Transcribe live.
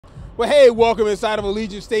But hey, welcome inside of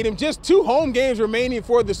Allegiant Stadium. Just 2 home games remaining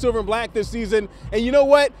for the Silver and Black this season. And you know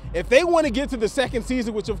what? If they want to get to the second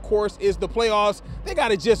season, which of course is the playoffs, they got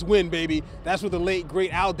to just win, baby. That's what the late,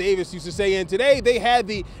 great Al Davis used to say. And today they had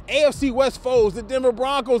the AFC West foes, the Denver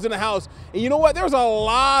Broncos, in the house. And you know what? There's a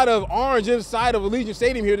lot of orange inside of Allegiant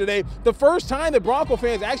Stadium here today. The first time that Bronco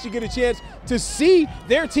fans actually get a chance to see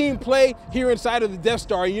their team play here inside of the Death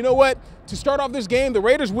Star. And you know what? To start off this game, the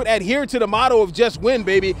Raiders would adhere to the motto of just win,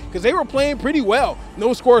 baby, because they were playing pretty well.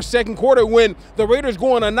 No score second quarter when the Raiders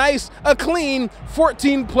go on a clean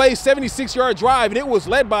 14-play, 76-yard drive, and it was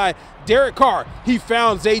led by Derek Carr. He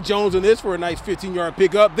found Zay Jones in this for a nice 15-yard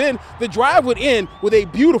pickup. Then the drive would end with a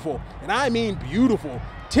beautiful, and I mean beautiful,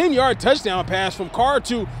 10-yard touchdown pass from Carr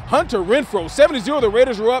to Hunter Renfrow. 7-0, the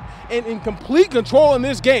Raiders were up and in complete control in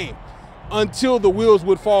this game until the wheels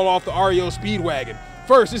would fall off the REO Speedwagon.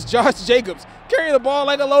 First, it's Josh Jacobs carrying the ball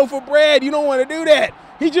like a loaf of bread. You don't want to do that.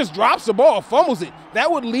 He just drops the ball, fumbles it.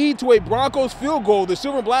 That would lead to a Broncos field goal. The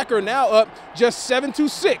Silver and Black are now up just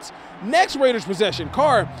 7-6. Next Raiders possession,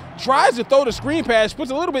 Carr tries to throw the screen pass,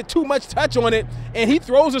 puts a little bit too much touch on it, and he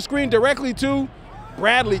throws the screen directly to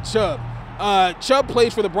Bradley Chubb. Chubb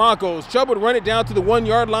plays for the Broncos. Chubb would run it down to the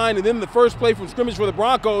 1-yard line, and then the first play from scrimmage for the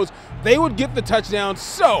Broncos, they would get the touchdown.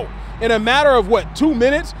 So, in a matter of, 2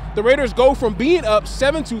 minutes, the Raiders go from being up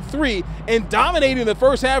 7-3 and dominating the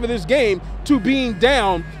first half of this game to being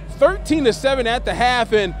down 13-7 at the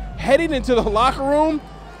half and heading into the locker room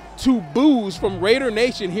to boos from Raider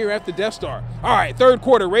Nation here at the Death Star. All right, third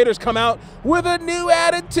quarter, Raiders come out with a new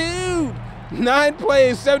attitude. 9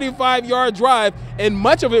 plays, 75-yard drive, and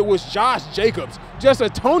much of it was Josh Jacobs just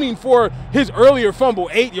atoning for his earlier fumble.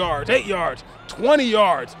 8 yards, 20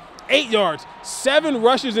 yards, 8 yards, 7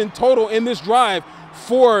 rushes in total in this drive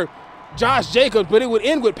for Josh Jacobs, but it would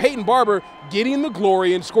end with Peyton Barber getting the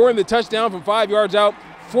glory and scoring the touchdown from 5 yards out.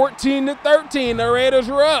 14-13, the Raiders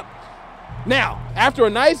were up. Now, after a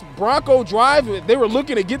nice Bronco drive, they were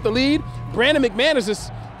looking to get the lead. Brandon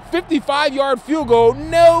McManus's 55-yard field goal,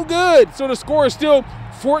 no good. So the score is still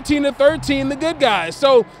 14-13, the good guys.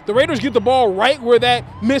 So the Raiders get the ball right where that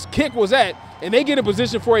missed kick was at, and they get in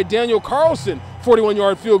position for a Daniel Carlson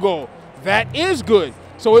 41-yard field goal. That is good.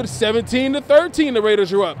 So it's 17-13, the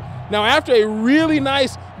Raiders are up. Now, after a really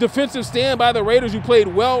nice defensive stand by the Raiders, who played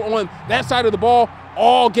well on that side of the ball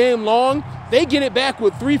all game long, they get it back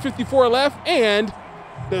with 3:54 left, and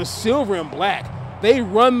the Silver and Black, they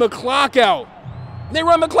run the clock out. They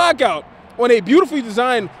run the clock out on a beautifully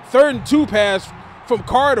designed 3rd and 2 pass from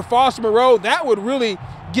Carr to Foster Moreau. That would really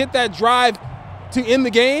get that drive to end the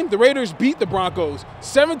game. The Raiders beat the Broncos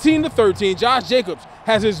 17-13. Josh Jacobs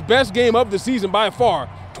has his best game of the season by far.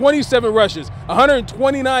 27 rushes,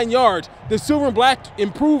 129 yards. The Silver and Black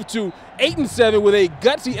improved to 8-7 with a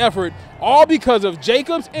gutsy effort, all because of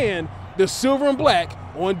Jacobs and the Silver and Black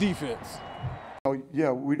on defense. Oh,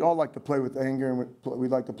 yeah, we'd all like to play with anger, and we'd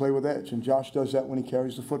like to play with edge, and Josh does that when he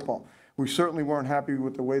carries the football. We certainly weren't happy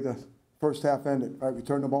with the way the first half ended. Right? We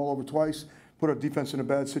turned the ball over twice, put our defense in a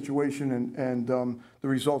bad situation, and the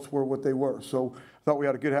results were what they were. So I thought we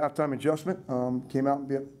had a good halftime adjustment, came out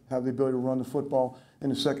and have the ability to run the football in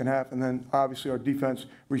the second half, and then obviously our defense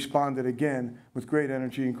responded again with great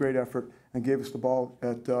energy and great effort and gave us the ball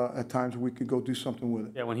at times where we could go do something with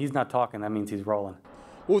it. Yeah, when he's not talking, that means he's rolling.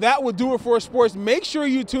 Well, that will do it for sports. Make sure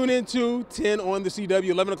you tune in to 10 on the CW,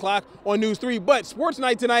 11 o'clock on News 3. But Sports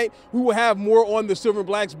Night tonight, we will have more on the Silver and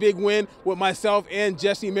Black's big win with myself and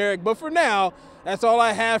Jesse Merrick. But for now, that's all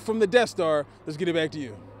I have from the Death Star. Let's get it back to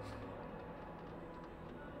you.